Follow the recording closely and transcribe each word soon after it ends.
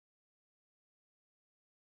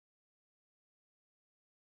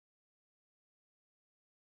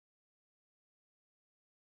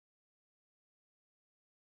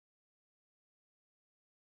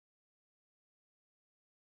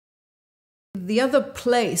The other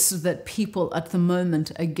place that people at the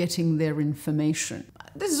moment are getting their information,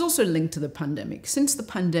 this is also linked to the pandemic. Since the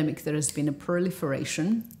pandemic, there has been a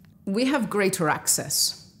proliferation. We have greater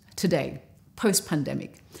access today,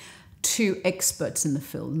 post-pandemic, to experts in the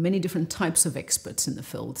field, many different types of experts in the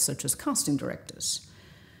field, such as casting directors,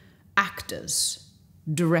 actors,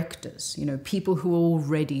 directors, people who are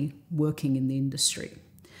already working in the industry.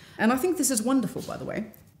 And I think this is wonderful, by the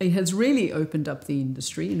way. It has really opened up the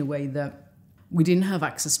industry in a way that we didn't have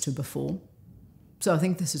access to before. So I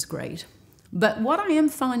think this is great. But what I am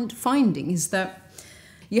finding is that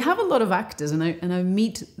you have a lot of actors, and I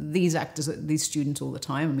meet these actors, these students all the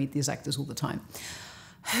time, I meet these actors all the time,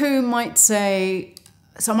 who might say,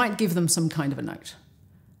 so I might give them some kind of a note.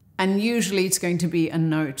 And usually it's going to be a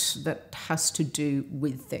note that has to do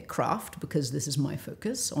with their craft, because this is my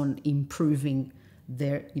focus on improving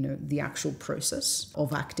their, the actual process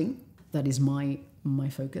of acting. That is my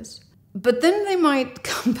focus. But then they might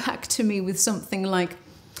come back to me with something like,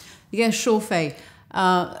 yeah, sure, Fay.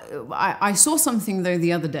 I saw something, though,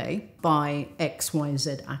 the other day by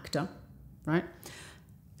XYZ actor, right?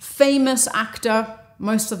 Famous actor,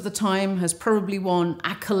 most of the time, has probably won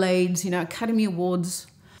accolades, Academy Awards,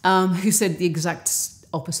 who said the exact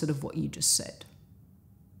opposite of what you just said.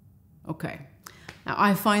 Okay. Now,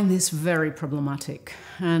 I find this very problematic,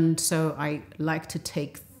 and so I like to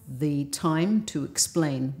take the time to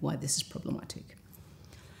explain why this is problematic.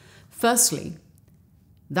 Firstly,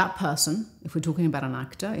 that person, if we're talking about an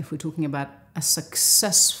actor, if we're talking about a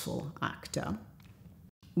successful actor,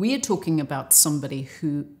 we are talking about somebody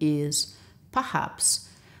who is perhaps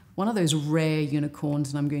one of those rare unicorns,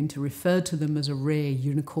 and I'm going to refer to them as a rare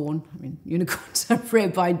unicorn. I mean, unicorns are rare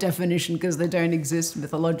by definition because they don't exist,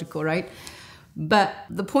 mythological, right? But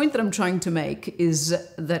the point that I'm trying to make is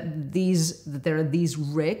that there are these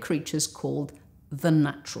rare creatures called the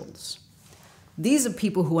naturals. These are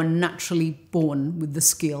people who are naturally born with the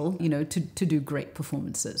skill, to do great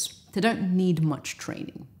performances. They don't need much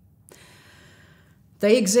training.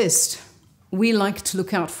 They exist. We like to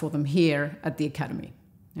look out for them here at the Academy.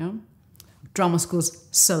 Drama schools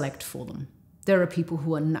select for them. There are people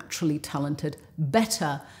who are naturally talented,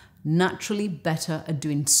 naturally better at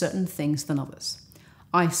doing certain things than others.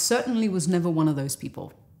 I certainly was never one of those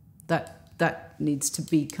people. That needs to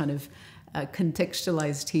be kind of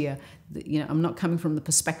contextualized here. I'm not coming from the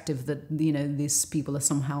perspective that, these people are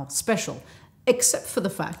somehow special, except for the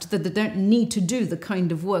fact that they don't need to do the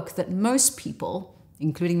kind of work that most people,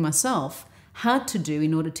 including myself, had to do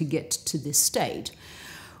in order to get to this stage,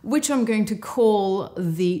 which I'm going to call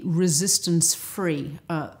the resistance-free.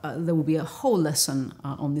 There will be a whole lesson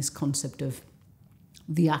on this concept of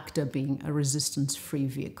the actor being a resistance-free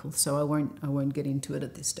vehicle, so I won't get into it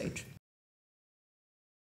at this stage.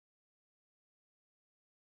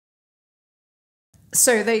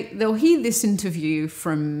 So they'll hear this interview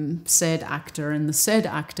from said actor, and the said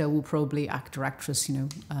actor will probably, actor, actress,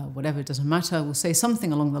 whatever, it doesn't matter, will say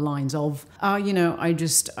something along the lines of, I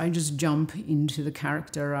just jump into the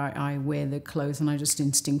character, I wear the clothes, and I just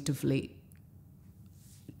instinctively.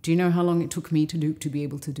 Do you know how long it took me to be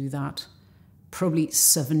able to do that? Probably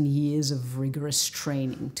 7 years of rigorous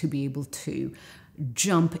training to be able to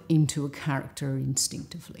jump into a character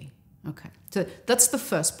instinctively. Okay, so that's the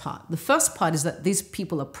first part. The first part is that these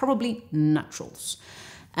people are probably naturals.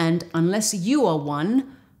 And unless you are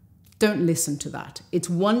one, don't listen to that. It's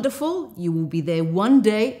wonderful. You will be there one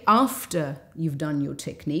day after you've done your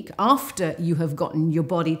technique, after you have gotten your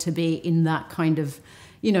body to be in that kind of,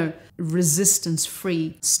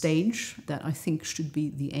 resistance-free stage that I think should be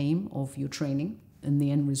the aim of your training and the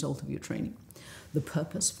end result of your training, the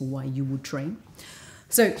purpose for why you would train.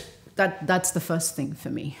 So that's the first thing for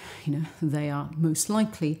me. They are most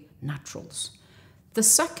likely naturals. The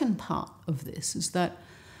second part of this is that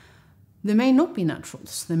they may not be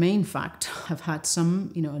naturals. They may, in fact, have had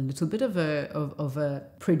some, a little bit of a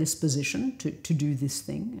predisposition to do this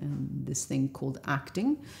thing, and this thing called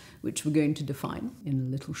acting, which we're going to define in a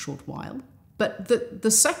little short while. But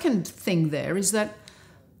the second thing there is that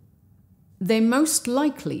they most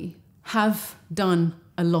likely have done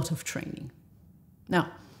a lot of training.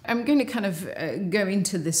 Now, I'm going to kind of go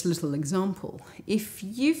into this little example. If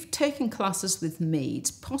you've taken classes with me, it's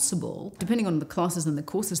possible, depending on the classes and the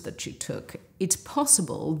courses that you took, it's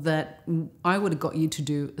possible that I would have got you to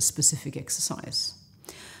do a specific exercise.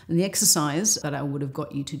 And the exercise that I would have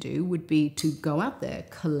got you to do would be to go out there,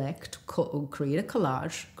 create a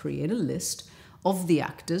collage, create a list of the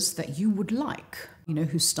actors that you would like,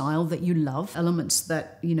 whose style that you love, elements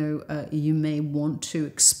that, you may want to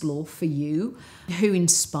explore for you, who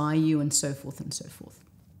inspire you, and so forth and so forth.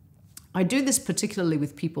 I do this particularly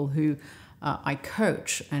with people who I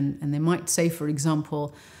coach, and they might say, for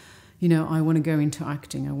example, I want to go into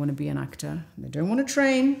acting, I want to be an actor. They don't want to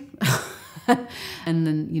train. And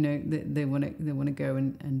then, they want to go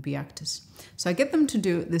and be actors. So I get them to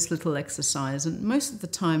do this little exercise, and most of the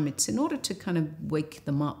time it's in order to kind of wake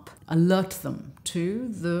them up, alert them to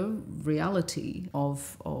the reality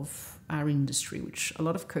of our industry, which a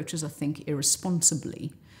lot of coaches, I think,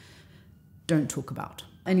 irresponsibly don't talk about.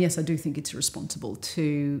 And yes, I do think it's irresponsible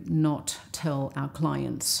to not tell our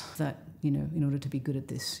clients that, in order to be good at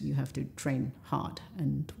this, you have to train hard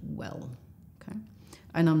and well, okay?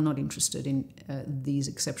 And I'm not interested in these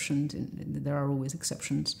exceptions. There are always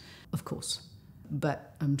exceptions, of course.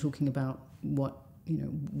 But I'm talking about what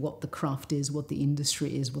the craft is, what the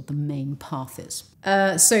industry is, what the main path is.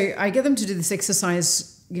 So I get them to do this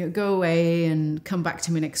exercise, go away and come back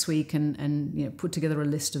to me next week and put together a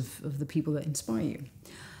list of the people that inspire you.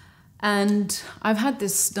 And I've had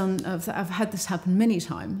this happen many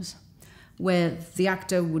times, where the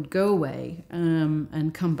actor would go away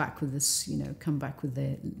and come back with this,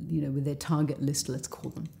 with their target list, let's call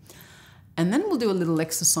them. And then we'll do a little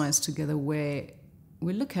exercise together where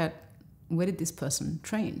we look at, where did this person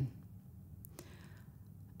train?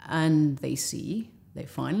 And they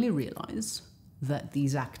finally realize that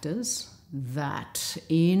these actors that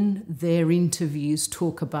in their interviews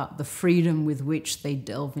talk about the freedom with which they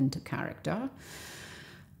delve into character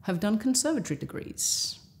have done conservatory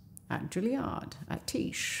degrees at Juilliard, at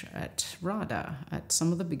Tisch, at RADA, at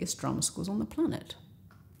some of the biggest drama schools on the planet.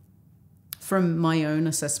 From my own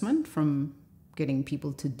assessment, from getting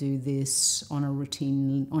people to do this on a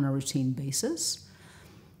routine basis,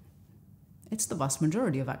 it's the vast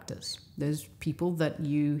majority of actors. There's people that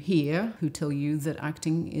you hear who tell you that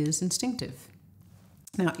acting is instinctive.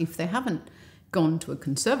 Now, if they haven't gone to a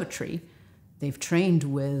conservatory, they've trained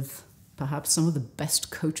with perhaps some of the best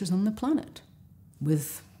coaches on the planet,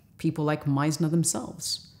 with people like Meisner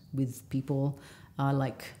themselves, with people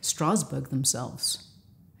like Strasberg themselves.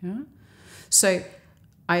 Yeah? So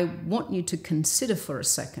I want you to consider for a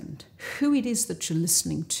second who it is that you're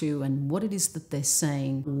listening to and what it is that they're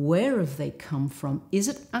saying. Where have they come from? Is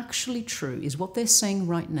it actually true? Is what they're saying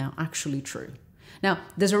right now actually true? Now,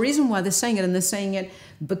 there's a reason why they're saying it, and they're saying it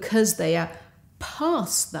because they are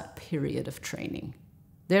past that period of training.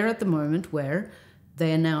 They're at the moment where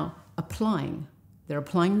they are now applying. They're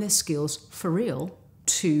applying their skills for real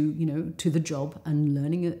to the job and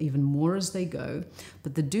learning it even more as they go.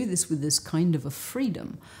 But they do this with this kind of a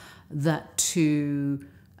freedom that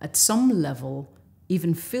at some level,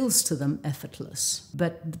 even feels to them effortless.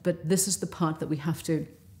 But this is the part that we have to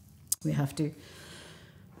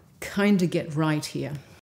kind of get right here.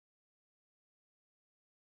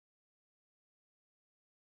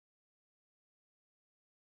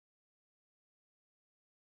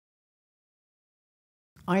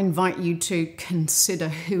 I invite you to consider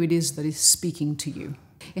who it is that is speaking to you.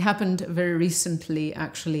 It happened very recently,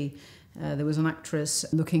 actually. There was an actress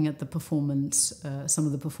looking at the performance, some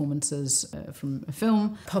of the performances from a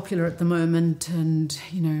film, popular at the moment, and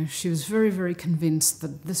she was very, very convinced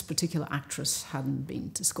that this particular actress hadn't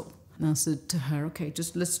been to school. And I said to her, okay,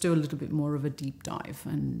 just let's do a little bit more of a deep dive,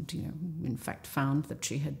 and in fact found that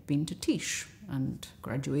she had been to Tisch and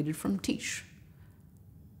graduated from Tisch.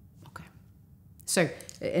 So,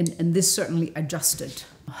 and this certainly adjusted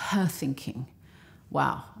her thinking.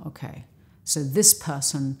 Wow, okay. So this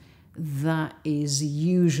person that is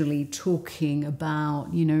usually talking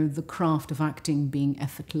about, the craft of acting being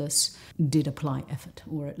effortless, did apply effort,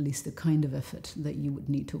 or at least the kind of effort that you would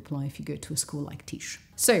need to apply if you go to a school like Tisch.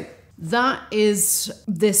 So that is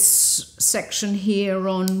this section here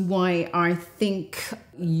on why I think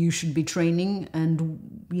you should be training,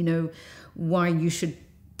 and, why you should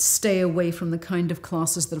stay away from the kind of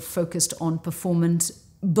classes that are focused on performance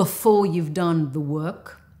before you've done the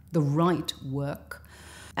work, the right work.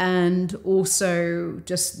 And also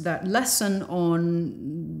just that lesson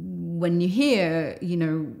on when you hear,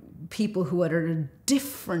 people who are at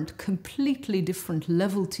a completely different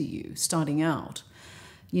level to you starting out,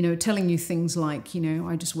 telling you things like,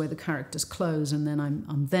 I just wear the character's clothes and then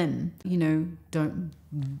I'm them,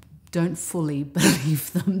 don't fully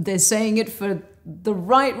believe them. They're saying it for the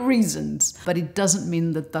right reasons, but it doesn't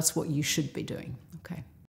mean that that's what you should be doing.